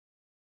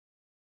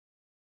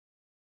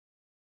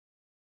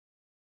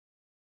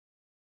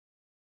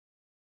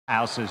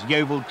Alsa's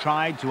Yeovil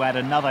tried to add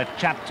another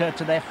chapter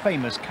to their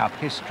famous cup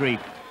history.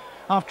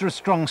 After a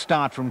strong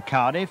start from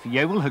Cardiff,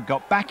 Yeovil had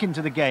got back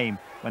into the game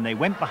when they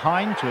went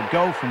behind to a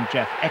goal from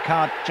Jeff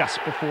Eckhart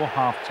just before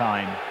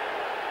half-time.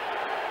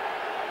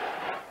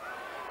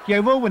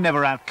 Yeovil were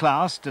never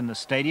outclassed and the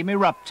stadium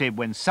erupted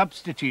when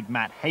substitute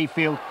Matt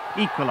Hayfield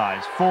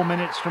equalised 4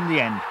 minutes from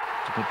the end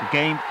to put the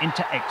game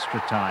into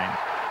extra time.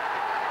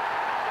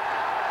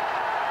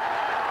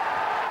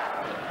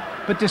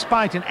 But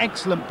despite an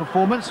excellent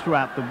performance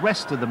throughout the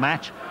rest of the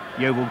match,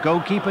 Yeovil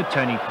goalkeeper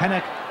Tony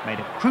Pennock made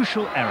a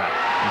crucial error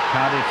and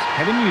Cardiff's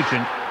Kevin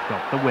Nugent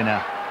got the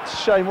winner. It's a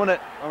shame,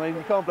 wasn't it? I mean,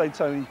 you can't blame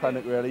Tony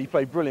Pennock, really. He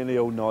played brilliantly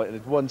all night and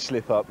had one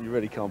slip up. You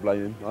really can't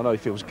blame him. I know he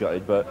feels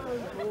gutted, but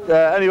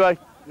anyway,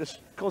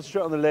 just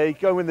concentrate on the league,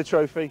 go win the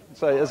trophy.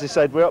 So, as I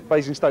said, we're up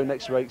Basingstoke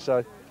next week,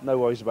 so no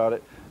worries about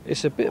it.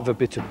 It's a bit of a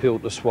bitter pill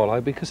to swallow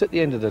because at the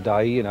end of the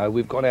day, you know,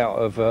 we've got out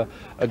of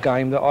a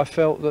game that I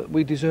felt that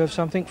we deserved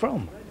something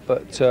from.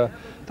 But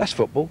that's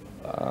football.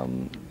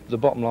 The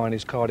bottom line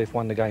is Cardiff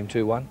won the game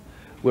 2-1.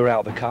 We're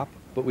out of the cup,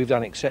 but we've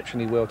done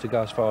exceptionally well to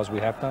go as far as we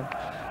have done.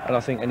 And I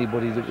think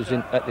anybody that was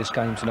at this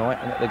game tonight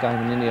and at the game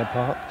in Ninian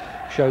Park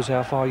shows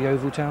how far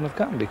Yeovil Town have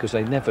come, because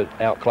they never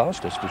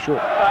outclassed us, for sure.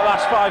 That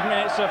last 5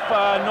 minutes of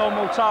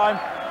normal time,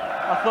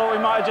 I thought we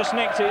might have just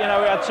nicked it. You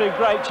know, we had two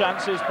great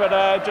chances, but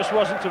it just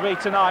wasn't to be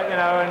tonight, you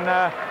know,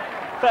 and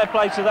fair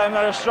play to them.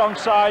 They're a strong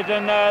side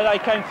and they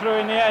came through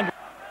in the end.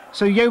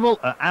 So Yeovil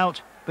are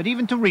out, but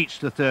even to reach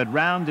the third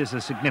round is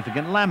a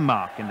significant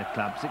landmark in the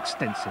club's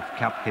extensive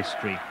cup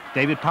history.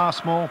 David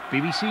Passmore,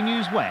 BBC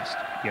News West,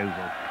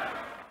 Yeovil.